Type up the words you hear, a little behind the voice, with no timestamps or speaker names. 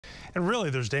And really,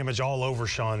 there's damage all over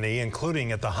Shawnee,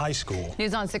 including at the high school.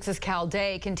 News on 6's Cal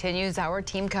Day continues our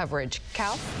team coverage.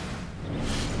 Cal?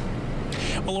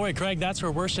 Well, Lori, Craig, that's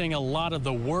where we're seeing a lot of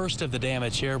the worst of the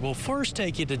damage here. We'll first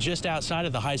take you to just outside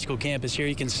of the high school campus here.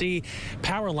 You can see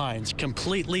power lines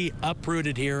completely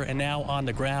uprooted here and now on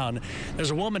the ground. There's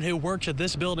a woman who works at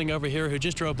this building over here who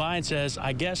just drove by and says,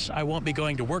 I guess I won't be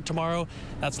going to work tomorrow.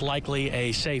 That's likely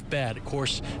a safe bet. Of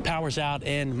course, power's out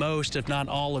in most, if not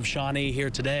all, of Shawnee here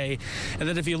today. And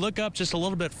then if you look up just a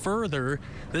little bit further,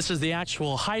 this is the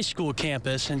actual high school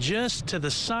campus. And just to the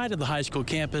side of the high school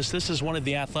campus, this is one of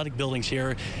the athletic buildings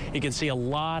here. You can see a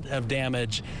lot of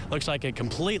damage. Looks like it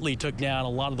completely took down a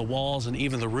lot of the walls and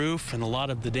even the roof, and a lot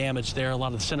of the damage there. A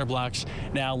lot of the cinder blocks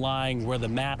now lying where the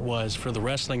mat was for the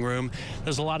wrestling room.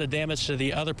 There's a lot of damage to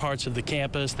the other parts of the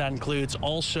campus. That includes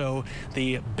also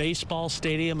the baseball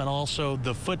stadium and also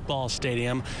the football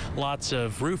stadium. Lots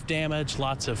of roof damage,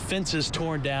 lots of fences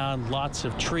torn down, lots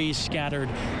of trees scattered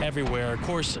everywhere. Of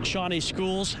course, Shawnee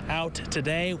schools out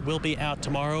today, will be out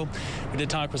tomorrow. We did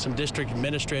talk with some district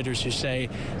administrators who say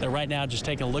they're right now just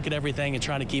taking a look at everything and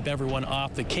trying to keep everyone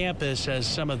off the campus as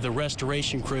some of the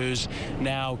restoration crews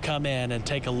now come in and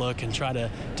take a look and try to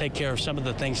take care of some of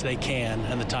the things they can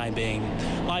in the time being.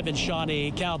 Live in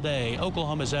Shawnee, Cal Day,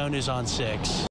 Oklahoma's Own, is on 6.